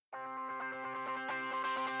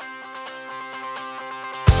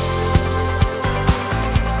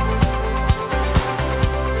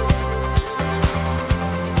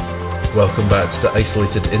welcome back to the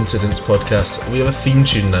Isolated Incidents podcast. We have a theme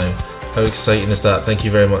tune now. How exciting is that? Thank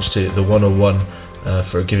you very much to the 101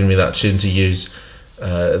 for giving me that tune to use.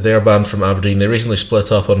 They're a band from Aberdeen. They recently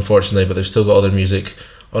split up, unfortunately, but they've still got all their music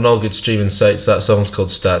on all good streaming sites. That song's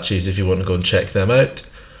called Statues if you want to go and check them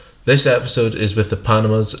out. This episode is with the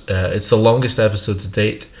Panamas. It's the longest episode to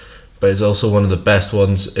date, but it's also one of the best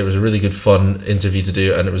ones. It was a really good fun interview to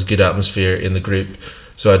do, and it was good atmosphere in the group.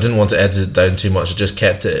 So I didn't want to edit it down too much. I just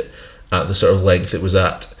kept it at the sort of length it was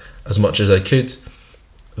at as much as I could.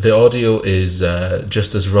 The audio is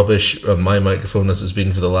just as rubbish on my microphone as it's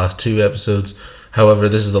been for the last 2 episodes. However,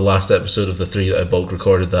 this is the last episode of the 3 that I bulk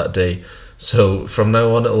recorded that day. So from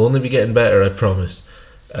now on, it'll only be getting better, I promise.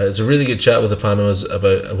 It's a really good chat with the Panamas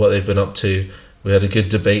about what they've been up to. We had a good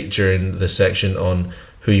debate during the section on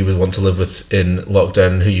who you would want to live with in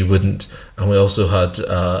lockdown and who you wouldn't. And we also had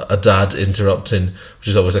a dad interrupting, which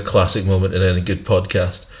is always a classic moment in any good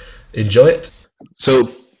podcast. Enjoy it. So,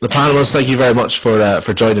 the Panamas, thank you very much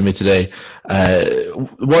for joining me today.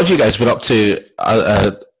 What have you guys been up to,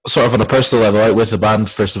 sort of on a personal level, out with the band,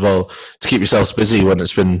 first of all, to keep yourselves busy when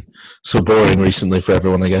it's been so boring recently for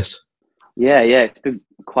everyone, I guess? Yeah, it's been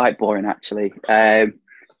quite boring, actually.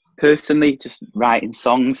 Personally, just writing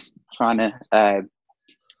songs, trying to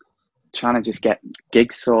just get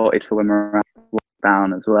gigs sorted for when we're out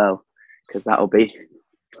lockdown as well, because that'll be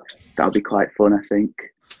quite fun, I think.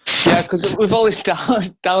 Yeah, because with all this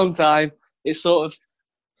downtime, it's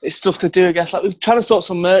stuff to do, I guess. Like, we're trying to sort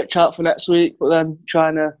some merch out for next week, but then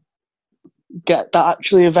trying to get that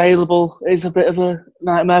actually available is a bit of a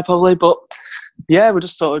nightmare, probably. But yeah, we're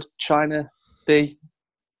just sort of trying to be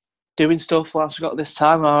doing stuff whilst we've got this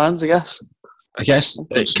time on our hands, I guess. I guess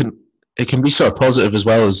it can be sort of positive as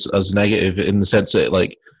well as negative, in the sense that,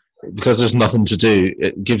 like, because there's nothing to do,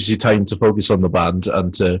 it gives you time to focus on the band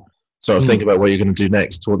and to sort of think about what you're going to do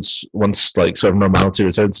next once like sort of normality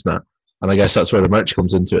returns to that. And I guess that's where the merch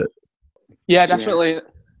comes into it. Yeah, definitely. Yeah.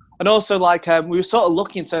 And also, like, we were sort of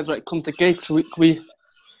lucky in terms when it comes to gigs. We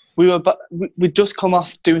just come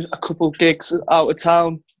off doing a couple of gigs out of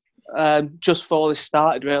town just before this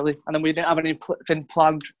started, really. And then we didn't have anything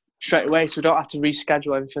planned straight away, so we don't have to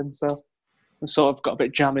reschedule anything. So we sort of got a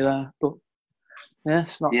bit jammy there. But yeah,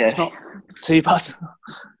 it's not too bad.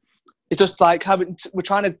 It's just like we're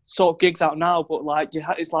trying to sort gigs out now, but like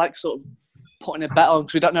it's like sort of putting a bet on,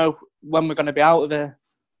 because we don't know when we're going to be out of here.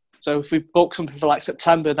 So if we book something for like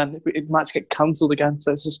September, then it might get cancelled again.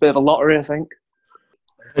 So it's just a bit of a lottery, I think.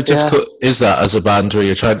 How difficult is that as a band, where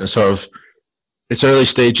you're trying to sort of, it's early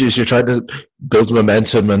stages, you're trying to build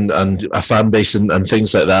momentum and a fan base and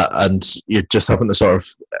things like that, and you're just having to sort of,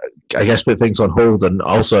 I guess, put things on hold, and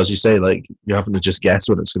also, as you say, like, you're having to just guess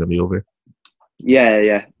when it's going to be over.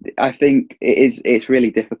 Yeah. I think it's really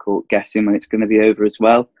difficult guessing when it's going to be over as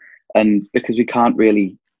well. And because we can't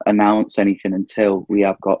really announce anything until we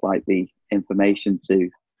have got like the information to,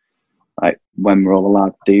 like, when we're all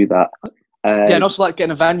allowed to do that. Yeah, and also like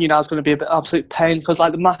getting a venue now is going to be a bit absolute pain, because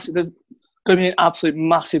like there's going to be an absolute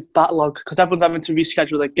massive backlog because everyone's having to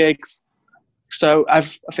reschedule their gigs. So I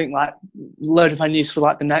think like a load of venues for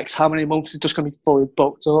like the next how many months is just going to be fully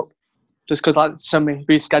booked up, just because like so many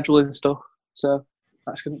rescheduling stuff. So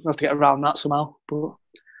that's going to have to get around that somehow. But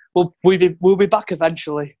we'll be back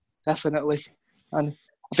eventually, definitely. And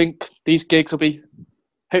I think these gigs will be,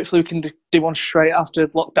 hopefully we can do one straight after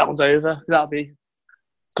lockdown's over. That'll be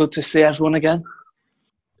good to see everyone again.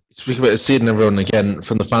 Speak about seeing everyone again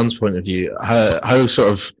from the fans' point of view. How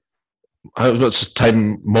much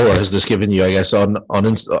time more has this given you, I guess, on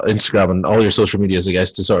Instagram and all your social medias, I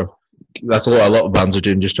guess, to sort of, that's what a lot of bands are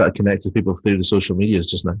doing, just try to connect with people through the social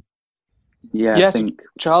medias just now. Yeah, yes, I think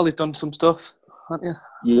Charlie's done some stuff, haven't you?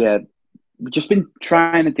 Yeah, we've just been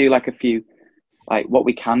trying to do like a few, like what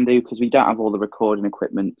we can do, because we don't have all the recording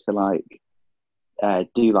equipment to like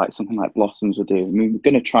do like something like Blossoms would do. I mean, we're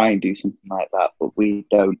going to try and do something like that, but we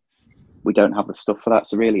don't have the stuff for that.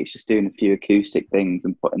 So really, it's just doing a few acoustic things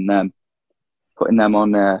and putting them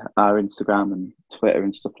on our Instagram and Twitter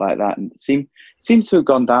and stuff like that. And it seems to have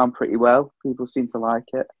gone down pretty well. People seem to like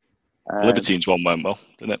it. Libertines one went well,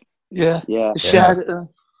 didn't it? Yeah. Shared it.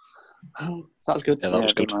 So that's good. Yeah, that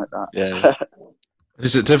was good. Like that. Yeah.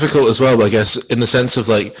 Is it difficult as well, I guess, in the sense of,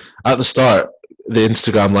 like, at the start, the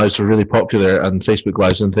Instagram lives were really popular and Facebook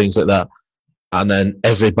lives and things like that, and then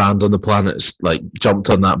every band on the planet's like jumped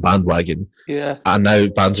on that bandwagon. Yeah. And now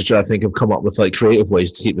bands are trying to think have come up with like creative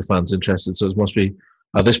ways to keep the fans interested. So it must be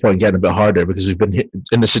at this point getting a bit harder because we've been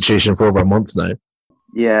in this situation for over a month now.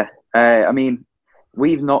 Yeah. I mean,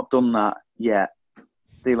 we've not done that yet.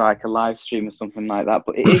 Do like a live stream or something like that.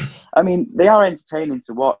 But it is, I mean, they are entertaining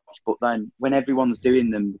to watch, but then when everyone's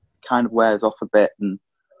doing them, kind of wears off a bit, and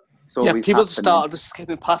it's always people just started just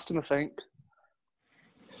skipping past them, I think.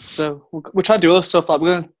 So we're trying to do other stuff. Like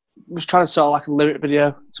we're trying to sort like a lyric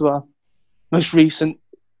video to our most recent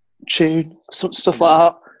tune, stuff like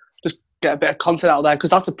that. Just get a bit of content out there, because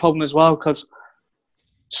that's the problem as well. Because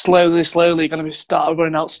slowly, you're going to be start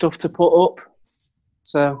running out stuff to put up.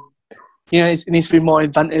 So it needs to be more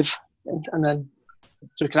inventive, and then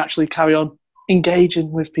so we can actually carry on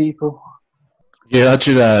engaging with people. Yeah,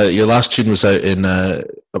 actually, your last tune was out in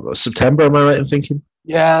September. Am I right in thinking?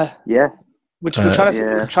 Yeah. We're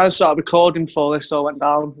trying to start recording for this, so I went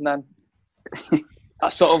down, and then I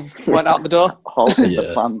sort of went out the door. Halted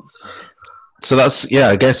the plans. So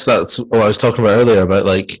I guess that's what I was talking about earlier about,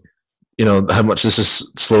 like, how much this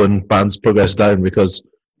is slowing bands' progress down, because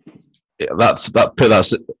that put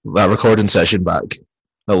that recording session back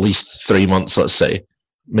at least 3 months, let's say.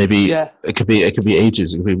 Maybe it could be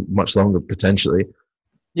ages. It could be much longer potentially.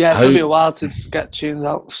 Yeah, it's gonna be a while to get tunes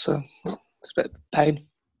out, so it's a bit of pain.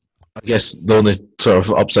 I guess the only sort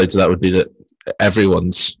of upside to that would be that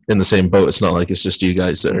everyone's in the same boat. It's not like it's just you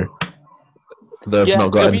guys that have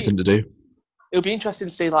not got anything to do. It'll be interesting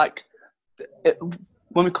to see, like,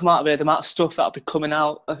 when we come out of it, the amount of stuff that'll be coming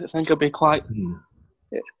out. I think it'll be quite.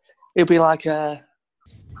 It'll be like have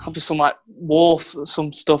just some like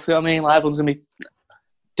some stuff. You know what I mean? Like everyone's gonna be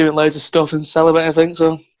doing loads of stuff and celebrating everything,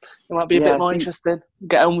 so it might be a bit more interesting.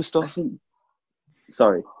 Get on with stuff.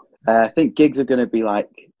 I think gigs are going to be like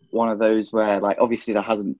one of those where, like, obviously there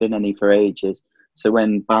hasn't been any for ages. So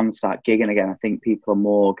when bands start gigging again, I think people are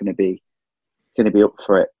more going to be up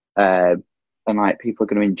for it, and like people are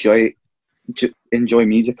going to enjoy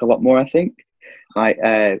music a lot more. I think, like,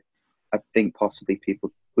 I think possibly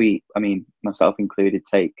people, myself included,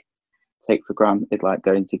 take for granted like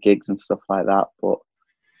going to gigs and stuff like that, but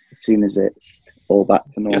as soon as it's all back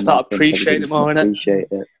to normal, you start appreciating it more, appreciate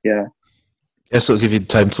it. Yeah. Yes, it'll give you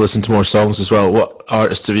time to listen to more songs as well. What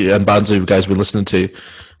artists and bands have you guys been listening to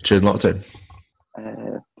during lockdown?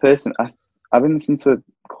 Personally, I've been listening to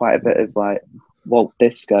quite a bit of like Walt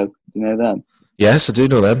Disco. You know them? Yes, I do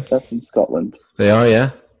know them. They're from Scotland. They are,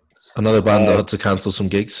 yeah. Another band that had to cancel some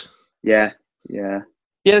gigs. Yeah. Yeah,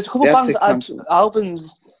 there's a couple of bands that had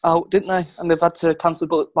albums out, didn't they? And they've had to cancel.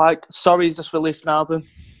 But like, Sorry's just released an album,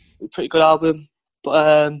 a pretty good album.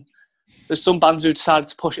 But there's some bands who decided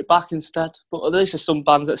to push it back instead. But at least there's some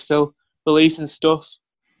bands that are still releasing stuff.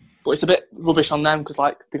 But it's a bit rubbish on them because,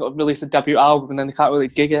 like, they got to release a debut album and then they can't really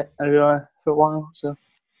gig it anywhere for a while. So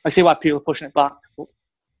I see why people are pushing it back. But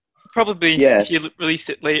probably if you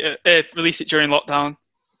released it later, released it during lockdown,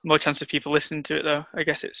 more chance of people listening to it though. I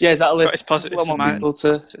guess it's exactly. It's positive.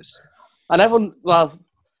 And everyone, well,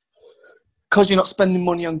 because you're not spending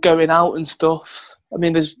money on going out and stuff. I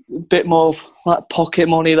mean, there's a bit more like pocket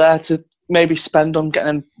money there to maybe spend on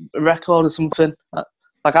getting a record or something.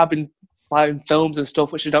 Like I've been buying films and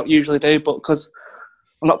stuff, which I don't usually do, but because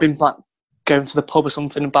I've not been like going to the pub or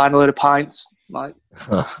something and buying a load of pints, like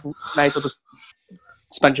may as well just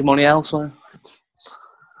spend your money elsewhere.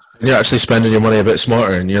 And you're actually spending your money a bit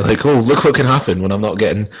smarter, and you're like, oh, look what can happen when I'm not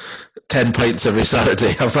getting 10 pints every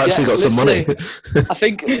Saturday. I've actually got some money. I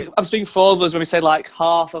think I'm speaking for others when we say like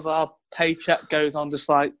half of our paycheck goes on just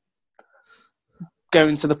like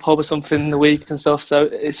going to the pub or something in the week and stuff. So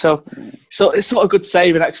it's sort of a good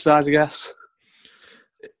saving exercise, I guess.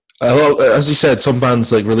 As you said, some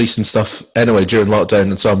bands like releasing stuff anyway during lockdown,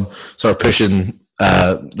 and some sort of pushing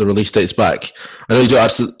the release dates back. I know you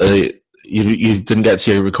don't you didn't get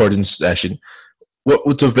to your recording session. What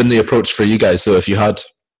would have been the approach for you guys though if you had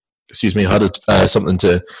something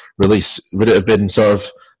to release? Would it have been sort of,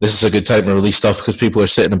 this is a good time to release stuff because people are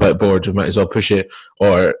sitting about bored, we might as well push it,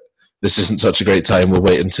 or this isn't such a great time, we'll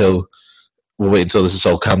wait until this is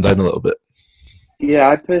all calmed down a little bit? Yeah,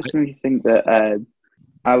 I personally think that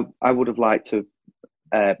I would have liked to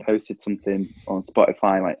have posted something on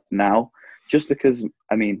Spotify like now, just because,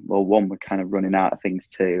 I mean, well, one, we're kind of running out of things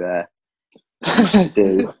to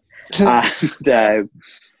do. And I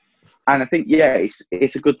think,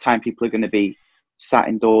 it's a good time. People are going to be sat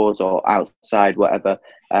indoors or outside, whatever,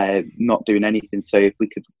 not doing anything. So if we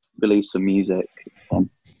could release some music,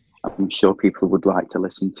 I'm sure people would like to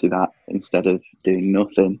listen to that instead of doing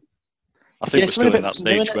nothing. I think we're still in that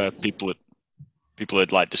stage where people are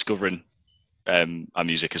like discovering our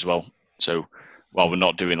music as well. So while we're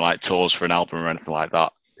not doing like tours for an album or anything like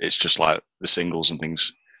that, it's just like the singles and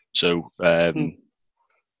things. So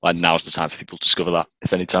like now's the time for people to discover that,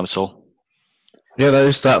 if any time at all. Yeah, that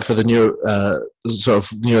is that for the new sort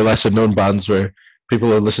of newer, lesser known bands where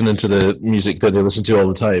people are listening to the music that they listen to all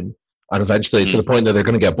the time, and eventually to the point that they're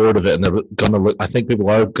going to get bored of it, and they're going to look. I think people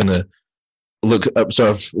are going to look at sort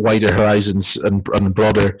of wider horizons and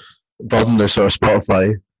broaden their sort of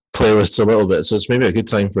Spotify playlists a little bit. So it's maybe a good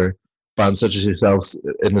time for bands such as yourselves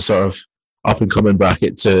in the sort of up and coming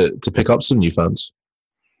bracket to pick up some new fans.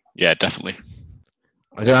 Yeah, definitely.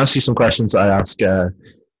 I'm going to ask you some questions that I ask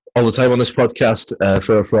all the time on this podcast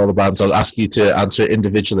for all the bands. I'll ask you to answer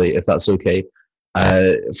individually if that's okay.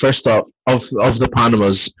 First up, of the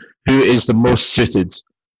Panamas, who is the most suited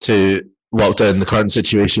to lockdown, the current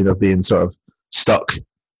situation of being sort of stuck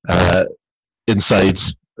inside,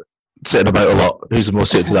 sitting about a lot? Who's the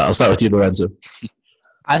most suited to that? I'll start with you, Lorenzo.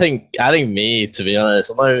 I think me, to be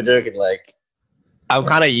honest. I'm not even joking. Like, I'm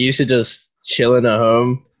kind of used to just chilling at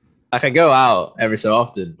home. Like, I go out every so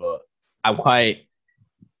often, but I'm quite,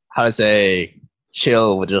 how to say,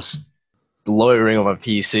 chill with just loitering on my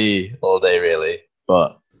PC all day, really.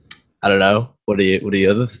 But I don't know. What do you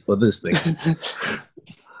others think?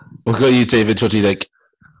 We'll go to you, David. What do you think?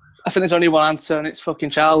 I think there's only one answer, and it's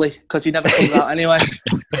fucking Charlie, because he never comes out anyway.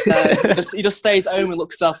 He just stays at home and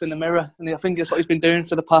looks himself in the mirror, and I think that's what he's been doing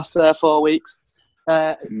for the past 4 weeks.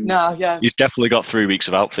 Yeah. He's definitely got 3 weeks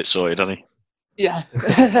of outfit sorted, hasn't he? Yeah.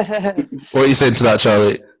 What are you saying to that,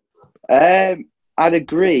 Charlie? I'd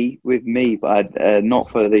agree with me, but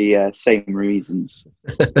not for the same reasons.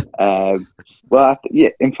 Well, yeah.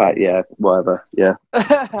 In fact, yeah. Whatever. Yeah.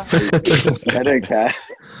 I don't care.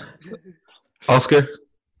 Oscar?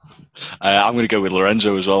 I'm going to go with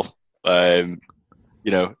Lorenzo as well.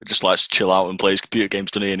 Just likes to chill out and play his computer games,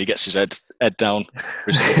 doesn't he? And he gets his head down.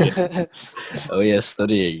 Oh yeah,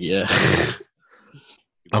 studying. Yeah.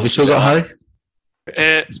 Have we still got Harry?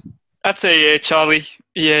 I'd say Charlie.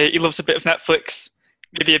 Yeah, he loves a bit of Netflix,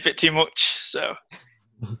 maybe a bit too much. So,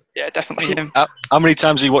 yeah, definitely him. How many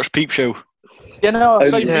times have you watched Peep Show? Yeah, no, I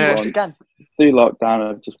saw you rewatched it again. Through lockdown,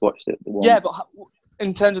 I've just watched it once. Yeah, but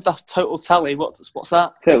in terms of that total tally, what's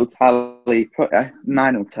that? Total tally,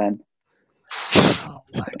 9 or 10. Oh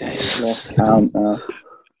my days.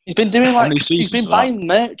 He's been doing he's been buying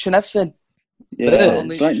merch and everything. Yeah,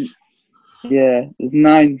 there's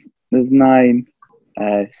nine. There's 9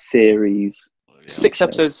 series. 6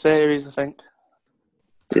 episode series, I think.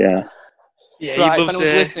 Yeah. Yeah, right, if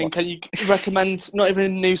anyone's listening, can you recommend, not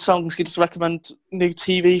even new songs, can you just recommend new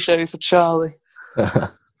TV shows for Charlie?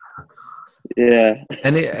 Yeah.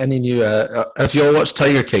 Any new? Have you all watched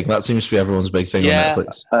Tiger King? That seems to be everyone's big thing on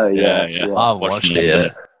Netflix. Oh yeah. I've watched it.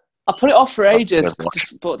 Yeah. I put it off for ages,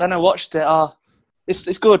 but then I watched it.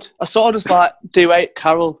 It's good. I sort of just do 8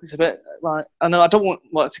 Carol. It's a bit I know I don't want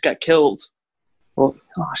it to get killed, but it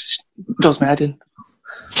just does my head in.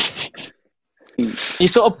 You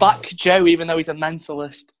sort of back Joe, even though he's a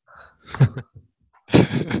mentalist.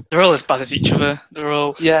 They're all as bad as each other. They're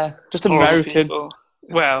all just American. People.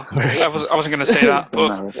 Well, I wasn't going to say that.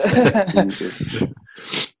 But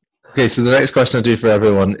Okay, so the next question I do for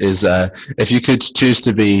everyone is: if you could choose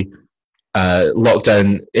to be locked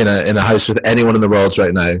down in a house with anyone in the world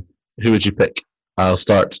right now, who would you pick? I'll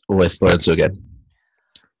start with Lorenzo again.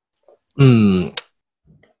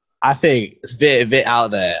 I think it's a bit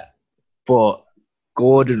out there, but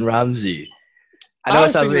Gordon Ramsay. I know it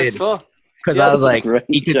sounds weird because I was like,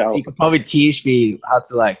 he could probably teach me how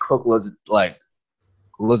to cook loads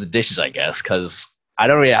of dishes, I guess, because I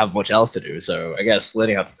don't really have much else to do. So I guess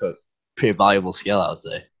learning how to cook pretty valuable skill, I would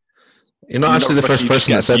say. You're not actually the first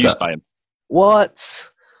person that said that.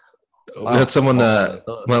 What? We had someone.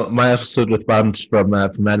 My episode with band from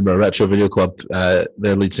Edinburgh, Retro Video Club.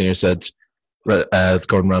 Their lead singer said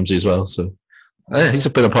Gordon Ramsay as well. So he's a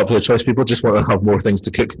bit of a popular choice. People just want to have more things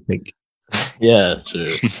to cook, I think. Yeah, true.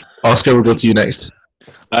 Oscar, we'll go to you next.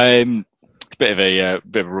 It's a bit of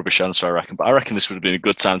a rubbish answer, I reckon. But I reckon this would have been a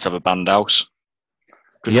good time to have a band house.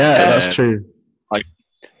 That's true.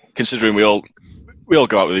 Considering we all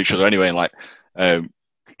go out with each other anyway, and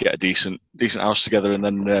get a decent house together, and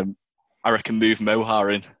then I reckon move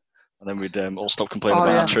Mohar in, and then we'd all stop complaining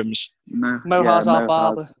about our trims. Mohar's our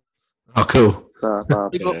barber. Oh, cool.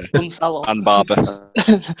 And barber.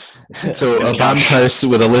 So a band house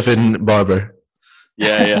with a live-in barber.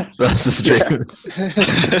 Yeah. That's the dream.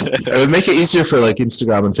 It would make it easier for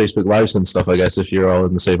Instagram and Facebook Lives and stuff, I guess, if you're all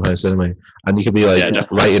in the same house anyway. And you could be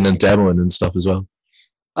writing and demoing and stuff as well.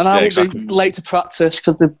 And I will be late to practice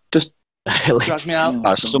because they've just dragged me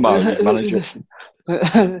out. Somehow manage it.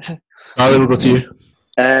 Charlie, we'll go to you.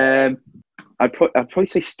 I'd probably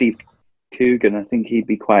say Steve Coogan. I think he'd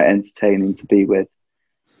be quite entertaining to be with.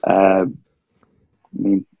 I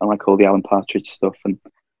like all the Alan Partridge stuff and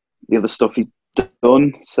the other stuff he's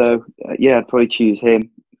done. So, I'd probably choose him.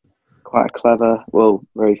 Quite a clever,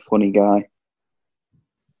 very funny guy.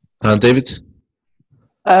 David?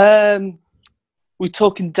 we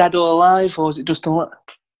talking dead or alive, or is it just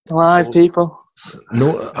alive people?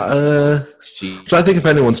 No, try to think if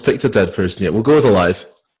anyone's picked a dead person yet. We'll go with alive.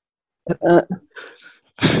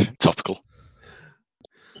 Topical.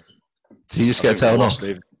 So you just get telling off.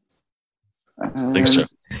 I think so.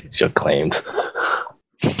 It's your claimed.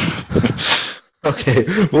 Okay,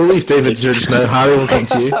 we'll leave David Judge now. Harry will come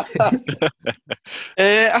to you.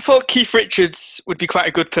 I thought Keith Richards would be quite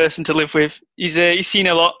a good person to live with. He's seen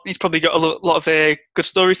a lot. He's probably got a lot of good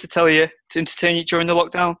stories to tell you, to entertain you during the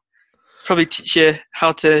lockdown. Probably teach you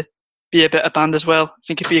how to be a better band as well. I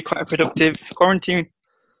think it'd be quite a productive quarantine.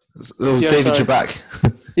 David, you're back.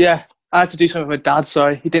 Yeah, I had to do something with my dad,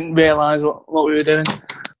 sorry. He didn't realise what we were doing.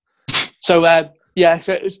 So, yeah, if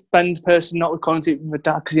it was Ben the person not with quarantine with my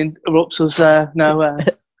dad because he interrupts us,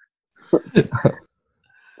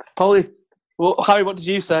 probably. Well, Harry, what did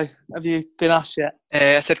you say? Have you been asked yet?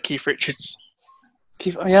 I said Keith Richards.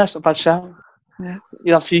 Oh, yeah, it's not a bad shout. Yeah.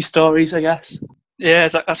 You have a few stories, I guess. Yeah,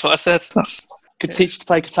 that's what I said. Could teach you to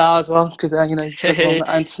play guitar as well, because you know.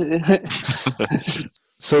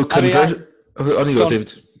 So conversion. On you go,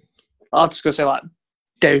 David. I was just gonna say like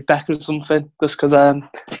David Beckham or something, just because.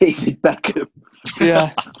 David Beckham.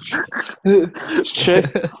 Yeah, it's true.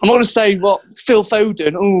 I'm not gonna say what Phil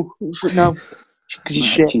Foden. Oh no, because he's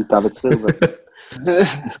shit. She's David Silver.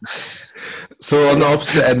 So on the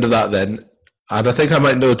opposite end of that, then, and I think I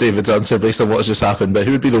might know David's answer based on what's just happened. But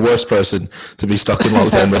who would be the worst person to be stuck in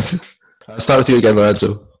lockdown with? I'll start with you again,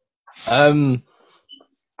 Lorenzo. I'm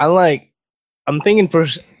thinking for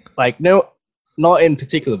no, not in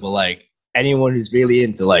particular, but like anyone who's really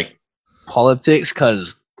into like politics,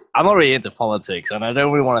 because I'm not really into politics and I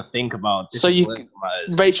don't really want to think about. So you,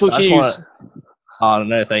 Rachel Hughes. Oh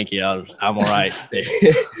no, thank you. I'm all right.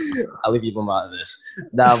 I'll leave you one out of this.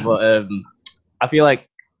 No, but I feel like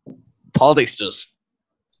politics just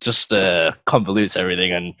convolutes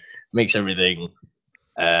everything and makes everything.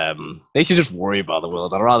 Makes you just worry about the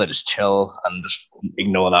world. I'd rather just chill and just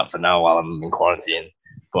ignore that for now while I'm in quarantine.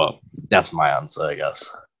 But that's my answer, I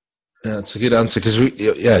guess. Yeah, it's a good answer because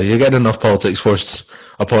you're getting enough politics forced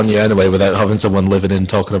upon you anyway without having someone living in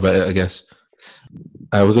talking about it, I guess.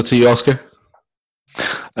 We'll go to you, Oscar.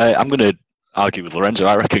 I'm going to argue with Lorenzo.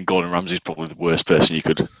 I reckon Gordon Ramsay's probably the worst person you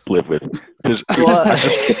could live with because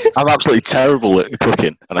I'm absolutely terrible at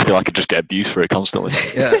cooking and I feel like I just get abused for it constantly.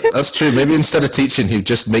 Yeah, that's true. Maybe instead of teaching, he'd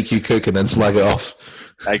just make you cook and then slag it off.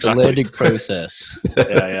 Exactly. It's a learning process.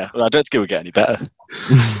 Yeah. Well, I don't think it would get any better.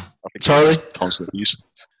 Charlie? Constant abuse.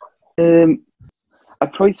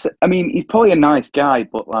 I'd probably say, I mean, he's probably a nice guy,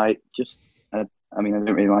 but like, I don't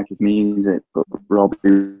really like his music, but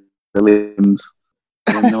Robbie Williams.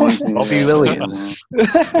 Robbie Williams.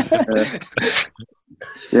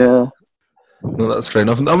 Yeah. No, that's fair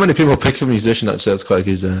enough. Not many people pick a musician, actually. That's quite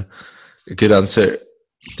a good answer.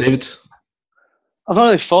 David? I've not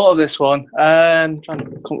really thought of this one. Trying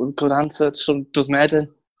to come up with a good answer. Some does my head in.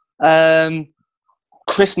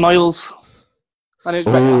 Chris Miles. I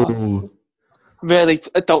really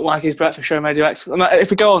don't like his breakfast show, Radio X.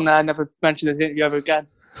 If we go on there, I never mention his interview ever again.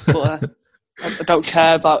 But I don't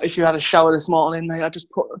care about if you had a shower this morning. I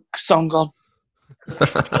just put a song on.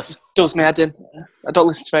 It just does me head in. I don't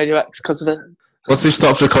listen to Radio X because of it. Once we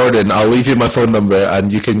stop recording, I'll leave you my phone number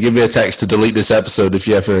and you can give me a text to delete this episode if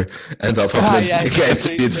you ever end up having to get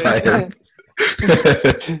into the entire.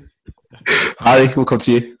 Harry, we'll come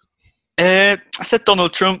to you. I said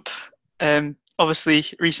Donald Trump. Obviously,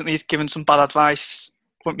 recently he's given some bad advice.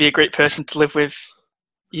 Wouldn't be a great person to live with.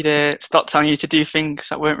 He'd start telling you to do things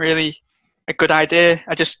that weren't really a good idea.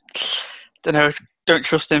 I just don't know. Don't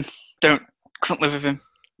trust him. Couldn't live with him.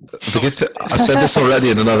 I said this already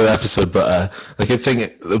in another episode, but the good thing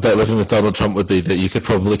about living with Donald Trump would be that you could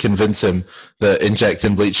probably convince him that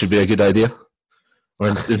injecting bleach would be a good idea. Or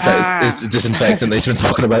in fact, is the disinfectant that he's been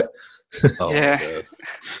talking about. Yeah.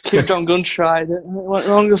 Kim Jong-un tried it. It went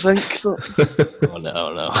wrong, I think. But... Oh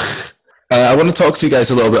no. I want to talk to you guys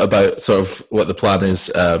a little bit about sort of what the plan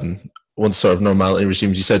is once sort of normality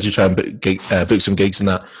resumes. You said you try and book some gigs and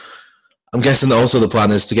that. I'm guessing that also the plan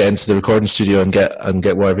is to get into the recording studio and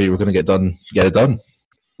get whatever you were going to get it done.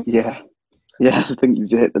 Yeah, I think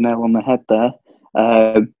you hit the nail on the head there.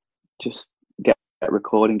 Just get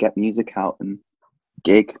recording, get music out, and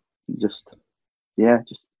gig. Just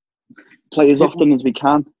play as often as we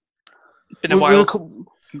can. Been a while.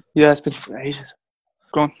 Yeah, it's been for ages.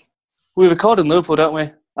 Go on. We record in Liverpool, don't we?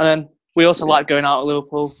 And then we also like going out of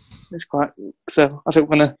Liverpool. It's quite so. I think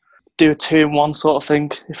we're gonna do a 2-in-1 sort of thing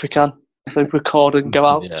if we can. So record and go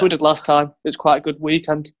out. Yeah. So we did last time. It was quite a good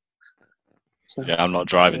weekend. So, yeah, I'm not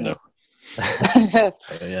driving though.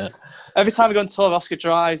 Yeah. Every time we go on tour, Oscar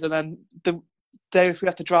drives, and then day if we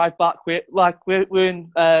have to drive back, we're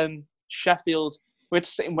in Sheffield. We had to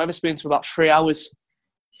sit in Wetherspoons for about 3 hours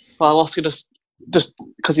while Oscar just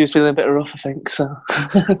because he was feeling a bit rough, I think. So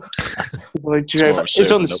we drove. It's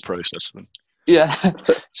done the process then. Yeah,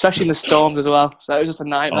 especially in the storms as well. So it was just a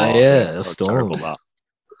nightmare. Oh yeah, the storm. Terrible that.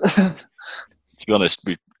 To be honest,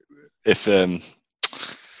 if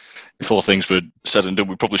all things were said and done,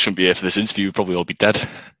 we probably shouldn't be here for this interview. We'd probably all be dead.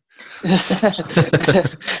 A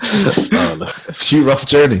few rough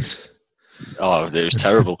journeys. Oh, it was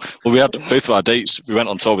terrible. Well, we had both of our dates. We went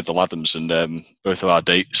on tour with the Lathams, and both of our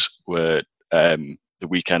dates were the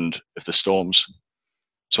weekend of the storms.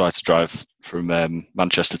 So I had to drive from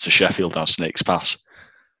Manchester to Sheffield down Snakes Pass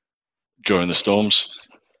during the storms.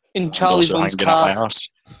 In Charlie's one's car. At my house.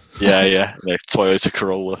 Yeah, the Toyota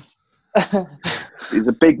Corolla. It's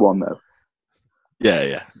a big one though.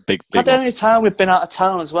 Yeah, big. It's the only time we've been out of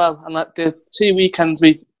town as well, and like the 2 weekends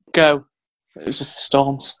we go, it was just the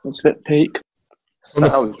storms. It's a bit peak. On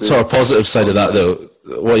the sort of positive side of that, though,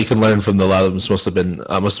 what you can learn from the Lathams must have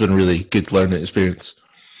been really good learning experience.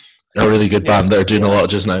 A really good band that are doing a lot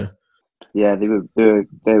just now. Yeah, they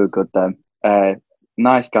were good then.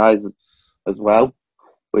 Nice guys as well,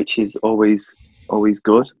 which is always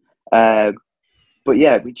good. But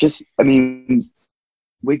yeah,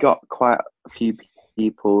 we got quite a few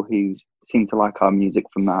people who seemed to like our music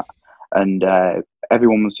from that, and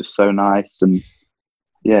everyone was just so nice, and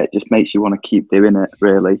yeah, it just makes you want to keep doing it,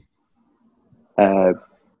 really. And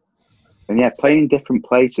yeah, playing different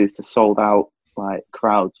places to sold out like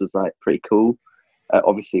crowds was like pretty cool.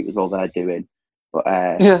 Obviously, it was all they're doing, but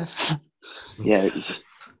yeah, it was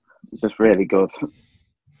just really good.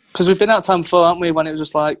 Because we've been out of town before, haven't we? When it was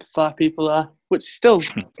just like 5 people there, which is still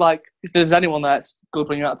like if there's anyone there, it's good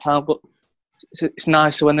when you're out of town, but it's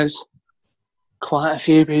nicer when there's quite a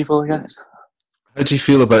few people, I guess. How do you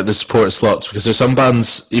feel about the support slots? Because there's some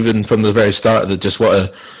bands, even from the very start, that just want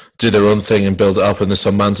to do their own thing and build it up, and there's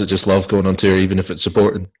some bands that just love going on tour, even if it's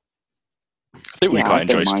supporting. I think we quite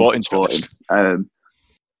enjoy supporting.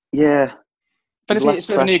 Yeah. If anything, it's a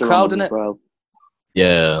bit of a new crowd, isn't it? Well.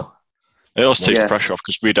 Yeah. It also takes the pressure off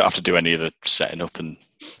because we don't have to do any of the setting up and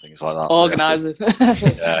things like that. Organising.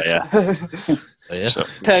 Yeah. So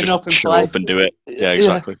turn up and play. Up and do it. Yeah,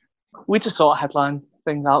 exactly. We just sort of headline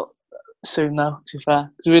things out soon now, to be fair.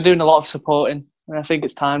 Because we're doing a lot of supporting. And I think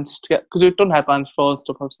it's time just to get... Because we've done headlines before and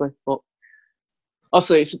stuff, obviously. But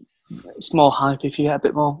obviously, it's more hype if you get a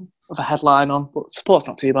bit more of a headline on. But support's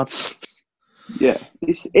not too bad. Yeah,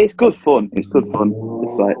 it's good fun. It's good fun.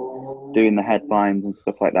 It's like doing the headlines and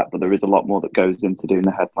stuff like that. But there is a lot more that goes into doing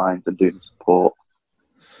the headlines and doing the support.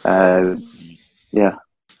 Yeah.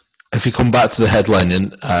 If you come back to the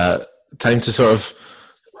headlining, time to sort of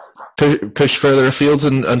push further afield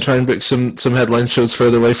and try and book some headline shows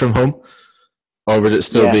further away from home? Or would it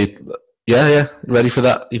still be... Yeah, ready for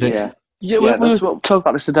that, you think? Yeah, we were talking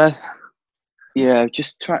about this today. Yeah,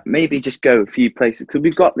 just go a few places. Because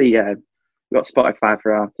we've got we've got Spotify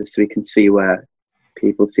for artists, so we can see where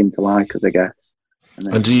people seem to like us, I guess.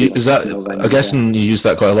 And I'm guessing you use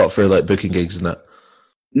that quite a lot for like booking gigs and that?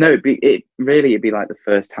 No, it'd be like the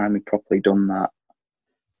first time we've properly done that.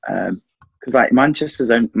 Because like Manchester's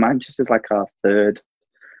like our third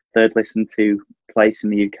listened to place in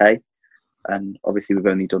the UK, and obviously we've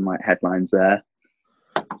only done like headlines there.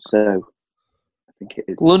 So I think it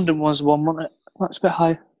is. London was one, wasn't it? That's a bit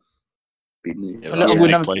high. We've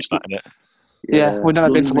never placed that in it. Yeah, we've never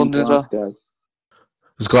been to London as well.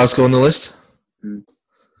 Was Glasgow on the list? Do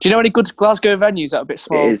you know any good Glasgow venues that are a bit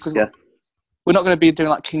small? It is, yeah. We're not going to be doing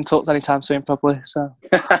like King Talks anytime soon, probably. So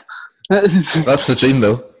that's the dream,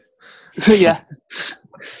 though. Yeah.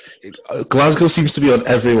 Glasgow seems to be on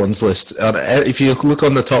everyone's list. If you look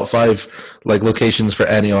on the top 5 like locations for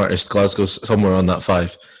any artist, Glasgow's somewhere on that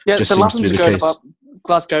 5. Yeah, just the seems to be the case. About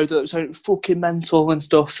Glasgow, that's so fucking mental and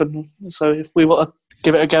stuff, and so if we want to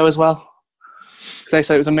give it a go as well, because they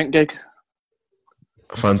say it was a mint gig.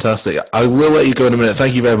 Fantastic. I will let you go in a minute.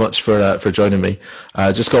 Thank you very much for joining me.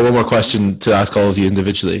 Just got one more question to ask all of you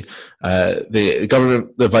individually. The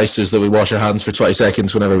government advice is that we wash our hands for 20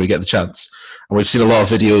 seconds whenever we get the chance. And we've seen a lot of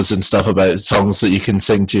videos and stuff about songs that you can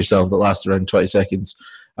sing to yourself that last around 20 seconds.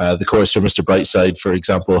 The chorus for Mr. Brightside, for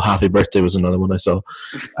example, Happy Birthday was another one I saw.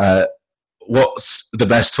 What's the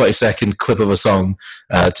best 20-second clip of a song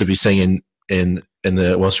to be singing in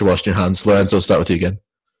the whilst you're washing your hands? Lorenzo, I'll start with you again.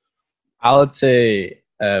 I would say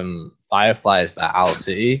Fireflies by Owl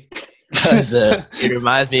City, because it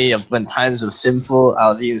reminds me of when times were simple. I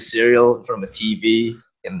was eating cereal from a TV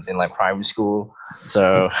in like primary school,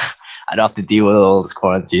 so I don't have to deal with all this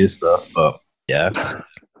quarantine stuff. But yeah,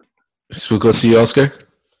 so we'll go to you, Oscar.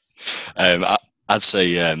 I I'd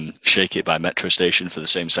say Shake It by Metro Station for the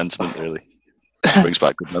same sentiment, really. Brings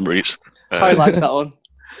back good memories. Harry likes that one.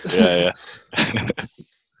 Yeah.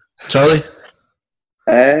 Charlie?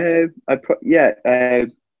 Every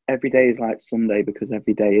day is like Sunday because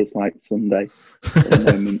every day is like Sunday at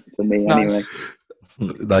the moment for me. Nice.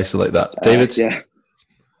 Anyway. Nice, I like that. David? Yeah.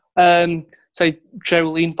 Say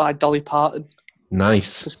Jolene by Dolly Parton.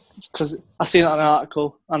 Nice. Because I seen that in an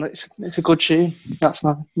article and it's a good tune. That's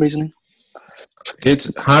my reasoning. Good.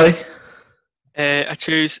 Harry? I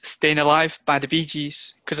chose Staying Alive by the Bee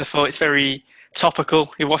Gees because I thought it's very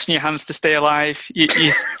topical. You're washing your hands to stay alive. You're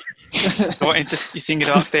thinking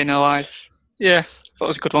about staying alive. Yeah, I thought it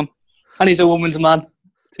was a good one. And he's a woman's man, to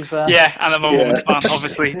be fair. Yeah, and I'm a woman's man,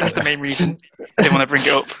 obviously. That's the main reason I didn't want to bring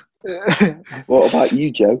it up. What about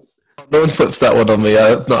you, Joe? No one flips that one on me.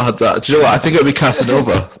 I've not had that. Do you know what? I think it would be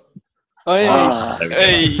Casanova. Oh, yeah.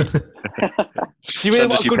 Hey. You Send really us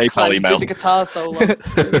want a your good PayPal friend to email. do the guitar solo.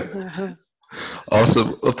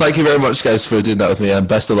 Awesome. Well, thank you very much, guys, for doing that with me, and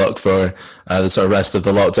best of luck for the sort of rest of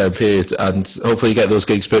the lockdown period. And hopefully, you get those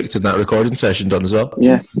gigs booked and that recording session done as well.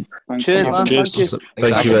 Yeah. Cheers, man. Cheers. Thank you. Awesome.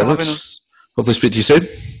 Thank you very much. Hopefully, speak to you soon.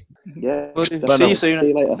 Yeah. See you soon. See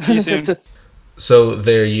you later. See you soon. So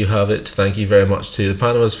there you have it. Thank you very much to the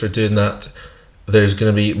Panamas for doing that. There's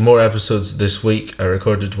going to be more episodes this week. I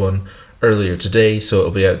recorded one earlier today, so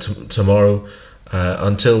it'll be out tomorrow.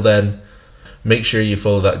 Until then, make sure you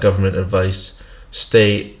follow that government advice.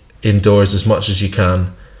 Stay indoors as much as you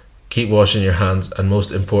can. Keep washing your hands, and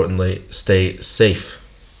most importantly, stay safe.